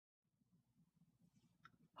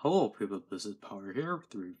Hello people, this is Power here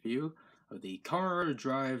with a review of the Kamen Rider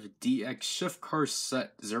Drive DX Shift Car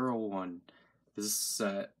Set 01. This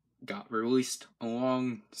set got released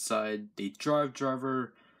alongside the Drive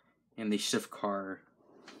Driver and the Shift Car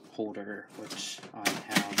holder, which I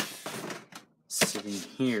have sitting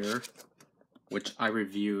here, which I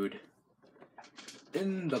reviewed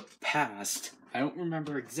in the past. I don't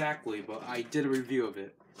remember exactly, but I did a review of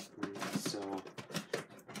it, so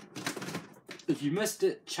if you missed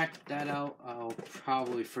it, check that out. I'll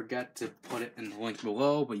probably forget to put it in the link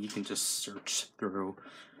below, but you can just search through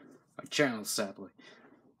my channel, sadly.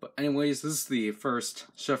 But anyways, this is the first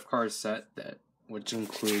Shift Car set, which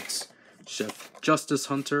includes Shift Justice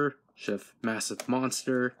Hunter, Shift Massive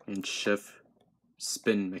Monster, and Shift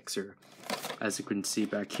Spin Mixer. As you can see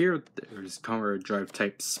back here, there's Kamen Rider Drive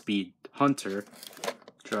Type Speed Hunter,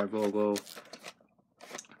 Drive logo,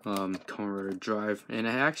 Kamen Rider Drive, and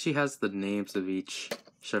it actually has the names of each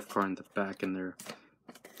shift car in the back and their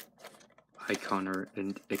icon or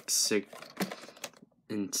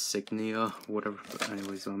insignia, whatever. But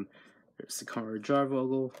anyways, there's the Kamen Rider Drive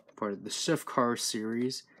logo, part of the Shift Car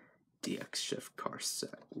series, DX Shift Car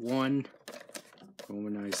Set 1,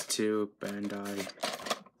 Romanized 2, Bandai,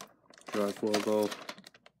 Drive logo,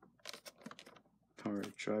 Kamen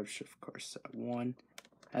Rider Drive Shift Car Set 1.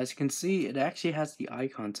 As you can see, it actually has the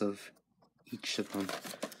icons of each of them.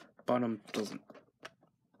 Bottom doesn't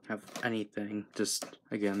have anything, just,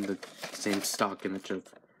 again, the same stock image of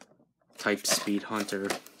Type Speed Hunter.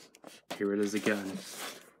 Here it is again.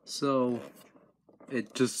 So,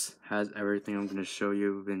 it just has everything I'm going to show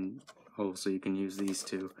you, and also you can use these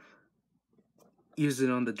to use it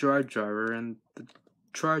on the Drive Driver and the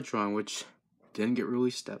Tridron, which didn't get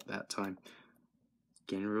released at that time.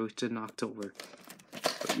 Getting released in October.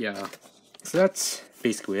 But yeah, so that's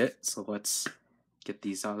basically it. So let's get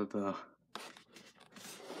these out of the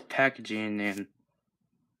packaging and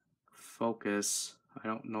focus. I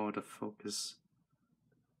don't know how to focus.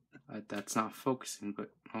 That's not focusing,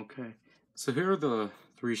 but okay. So here are the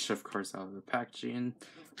 3 shift cars out of the packaging.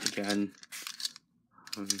 Again,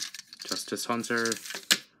 Justice Hunter,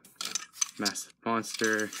 Massive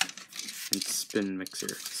Monster, and Spin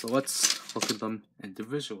Mixer. So let's look at them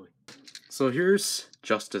individually. So here's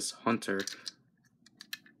Justice Hunter,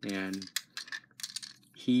 and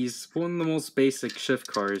he's one of the most basic shift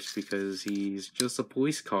cars because he's just a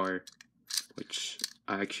police car, which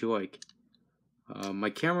I actually like. My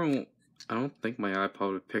camera won't, I don't think my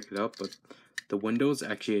iPod would pick it up, but the window is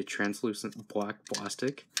actually a translucent black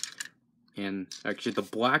plastic, and actually the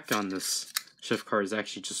black on this shift car is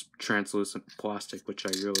actually just translucent plastic, which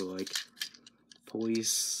I really like.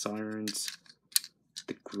 Police, sirens,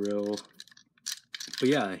 the grill. But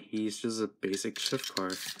yeah, he's just a basic shift car.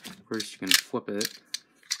 Of course, you can flip it.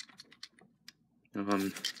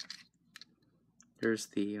 Here's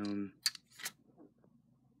the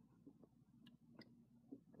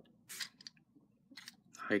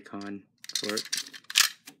icon for it.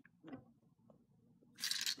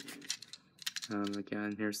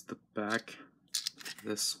 Again, here's the back.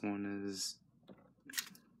 This one is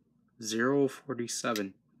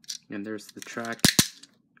 047, and there's the track.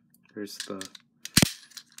 There's the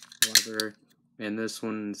lever, and this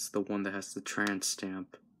one's the one that has the trans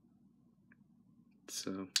stamp.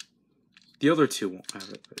 So the other 2 won't have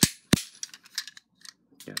it, but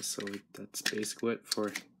yeah, so that's basically it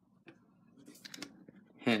for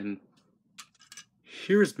him.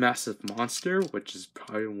 Here's Massive Monster, which is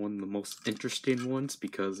probably one of the most interesting ones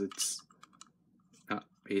because it's not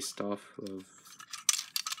based off of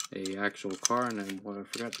a actual car. And then what I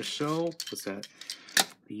forgot to show was that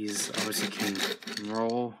these obviously can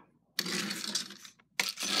roll,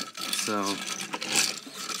 so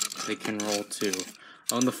they can roll too.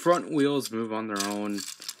 On the front wheels move on their own,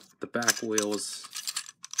 the back wheels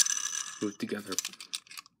move together.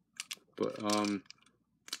 But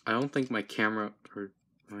I don't think my camera or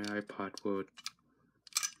my iPod would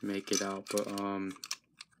make it out, but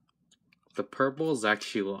the purple is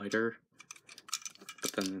actually lighter,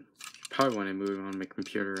 but then probably when I move it on my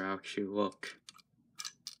computer I'll actually look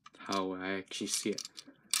how I actually see it.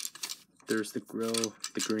 There's the grill,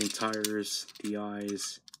 the green tires, the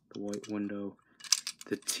eyes, the white window,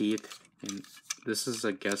 the teeth, and this is,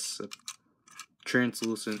 I guess, a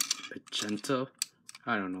translucent magenta.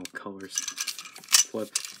 I don't know colors. Flip.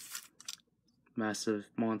 Massive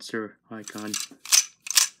Monster icon.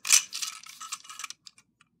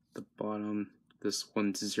 The bottom, this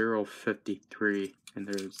one's 053, and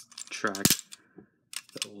there's the track,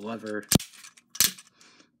 the lever.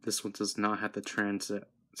 This one does not have the transit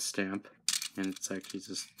stamp, and it's actually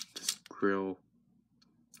just this grill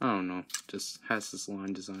I don't know, just has this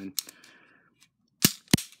line design.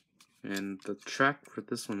 And the track for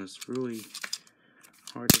this one is really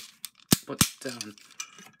hard to put down.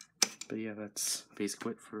 But yeah, that's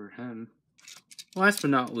basically it for him. Last but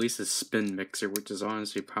not least is Spin Mixer, which is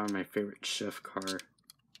honestly probably my favorite shift car.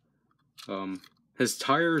 His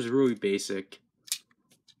tire is really basic.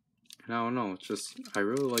 And I don't know, it's just, I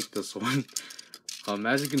really like this one.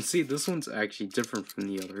 As you can see, this one's actually different from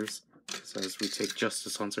the others. Because as we take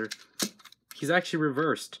Justice Hunter, he's actually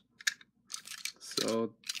reversed.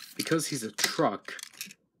 So, because he's a truck,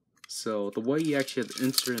 so the way you actually have to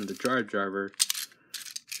insert in the driver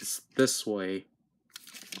is this way.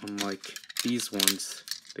 Unlike these ones,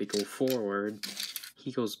 they go forward.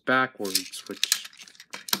 He goes backwards, which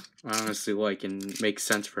I honestly like and makes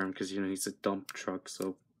sense for him because, you know, he's a dump truck,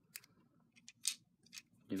 so,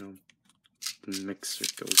 you know, the mixer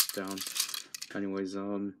goes down. Anyways,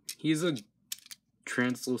 he's a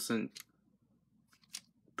translucent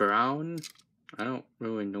brown. I don't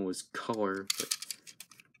really know his color, but,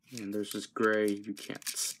 and there's this gray. You can't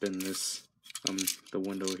spin this. The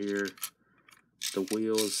window here, the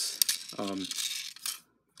wheels,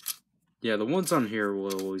 yeah, the ones on here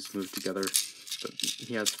will always move together, but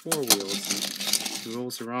he has 4 wheels, and he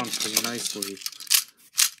rolls around pretty nicely.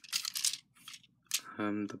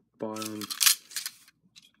 The bottom,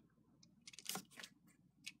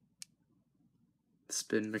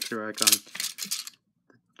 spin mixer icon,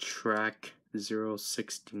 the track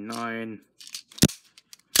 069,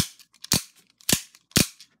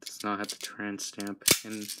 does not have the trans stamp,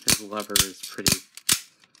 and his lever is pretty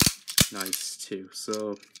nice too,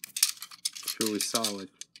 so it's really solid.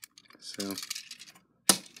 So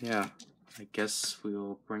yeah, I guess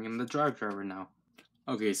we'll bring in the driver now.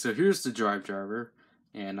 Okay, so here's the driver,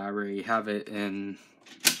 and I already have it in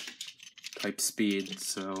type speed,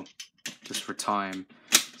 so just for time.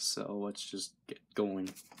 So let's just get going.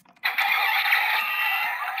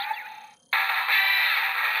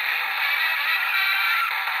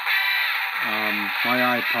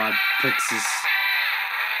 My iPod picks this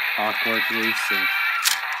awkwardly, so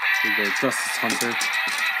we go Justice Hunter.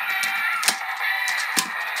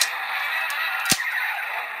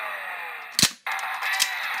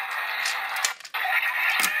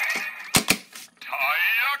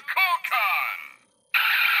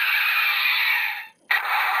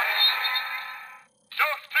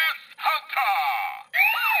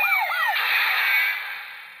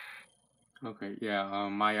 Okay, yeah,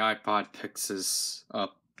 my iPod picks this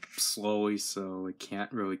up slowly, so it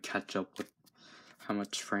can't really catch up with how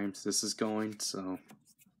much frames this is going, so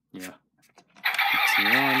yeah.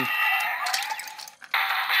 Continue on.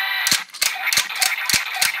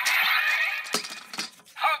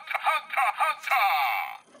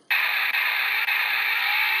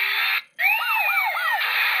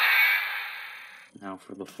 Now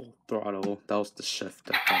for the full throttle. That was the shift,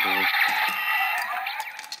 by the way.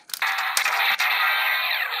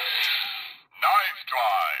 Nice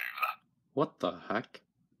drive. What the heck?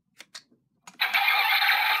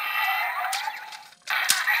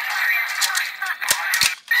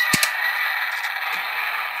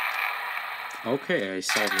 Okay, I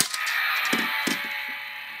solved it.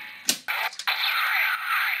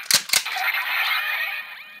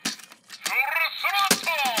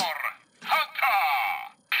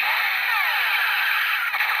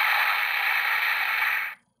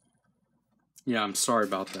 Yeah, I'm sorry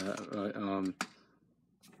about that.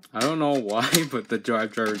 I don't know why, but the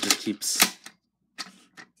driver just keeps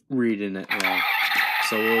reading it wrong.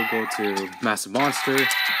 So we'll go to Massive Monster.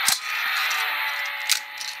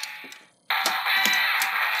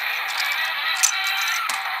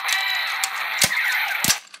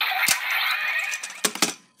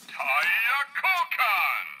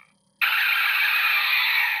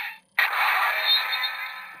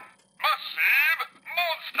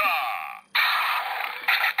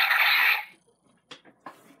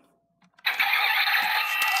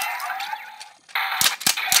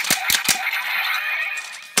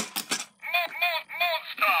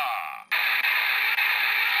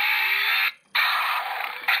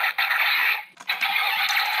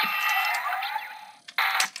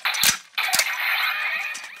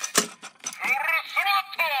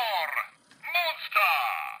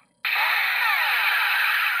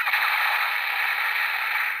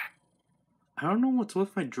 I don't know what's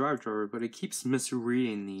with my driver, but it keeps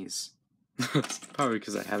misreading these. It's probably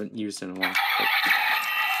because I haven't used it in a while.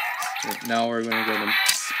 But now we're going to go to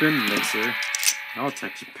Spin Mixer. Now it's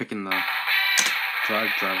actually picking the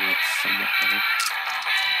driver up somewhat better.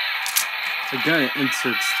 Again, it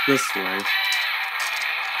inserts this way.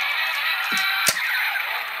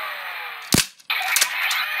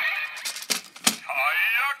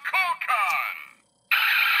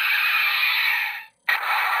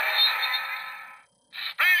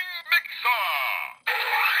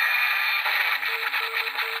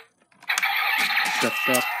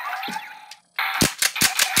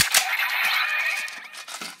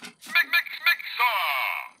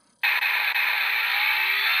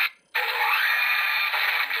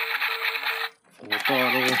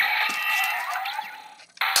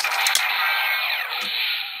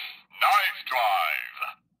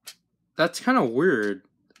 that's kind of weird,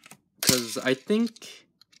 because I think,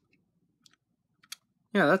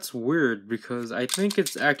 yeah, that's weird, because I think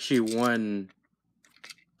it's actually when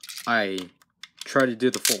I try to do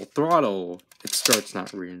the full throttle, it starts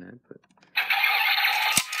not reading it, but...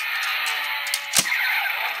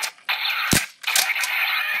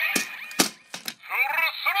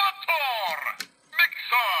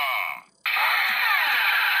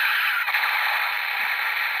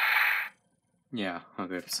 Yeah,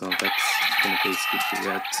 okay, so that's gonna basically be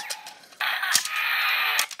it.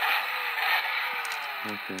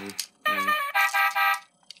 Okay.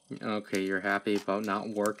 Okay, you're happy about not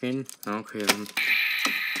working? Okay, then.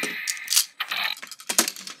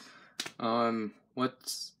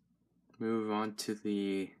 Let's move on to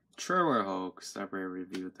the trailer hull, because I've already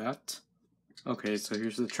reviewed that. Okay, so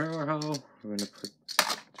here's the trailer hull. We're gonna put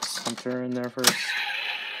just Hunter in there first.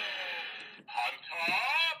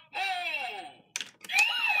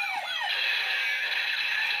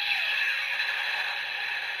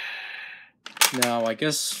 Now, I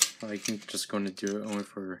guess I'm just going to do it only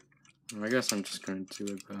for... I guess I'm just going to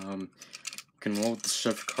do it. You can load the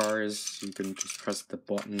shift cars. You can just press the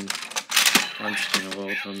button. I'm just going to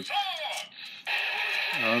load them.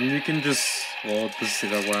 You can just load this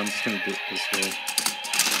either way. I'm just going to do it this way.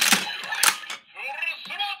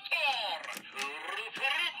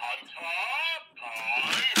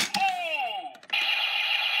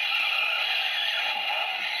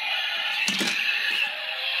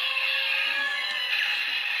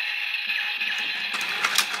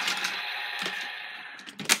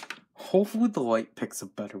 Hopefully the light picks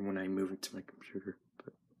up better when I move it to my computer.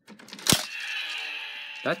 But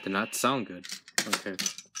that did not sound good. Okay.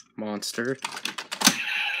 Monster.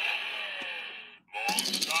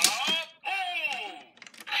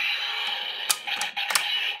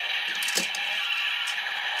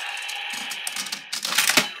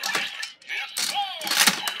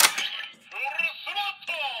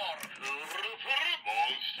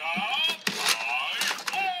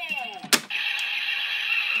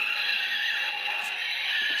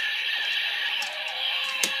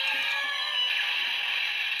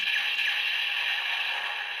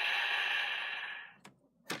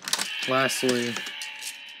 Lastly,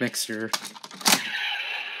 mixer.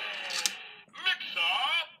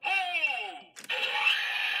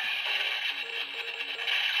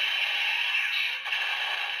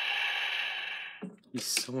 He's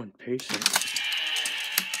so impatient.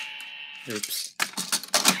 Oops.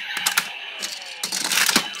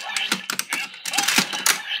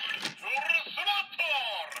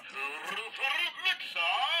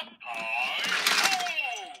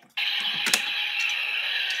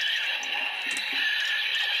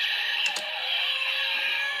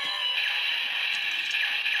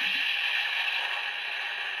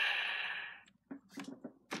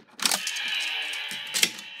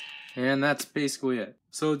 And that's basically it.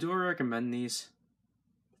 So do I recommend these?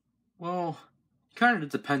 Well, kind of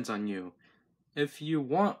depends on you. If you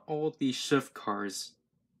want all these shift cars,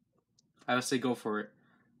 I would say go for it.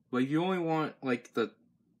 But if you only want like the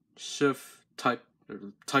shift type, or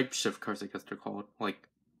type shift cars, I guess they're called, like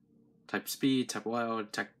type speed, type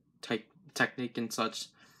wild, type technique and such,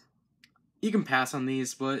 you can pass on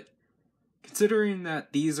these. But considering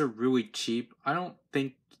that these are really cheap, I don't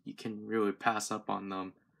think you can really pass up on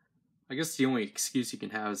them. I guess the only excuse you can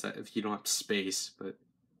have is that if you don't have space, but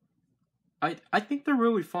I think they're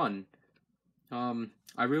really fun. I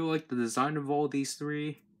really like the design of all these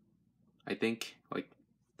three. I think like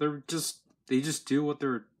they just do what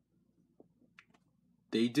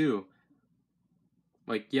they do.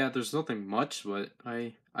 Like, yeah, there's nothing much, but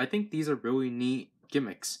I think these are really neat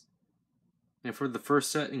gimmicks. And for the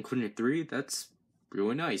first set, including 3, that's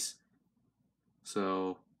really nice.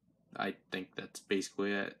 So I think that's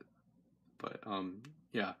basically it. But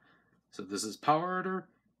yeah. So this is PowerRider,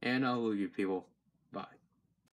 and I'll leave you people.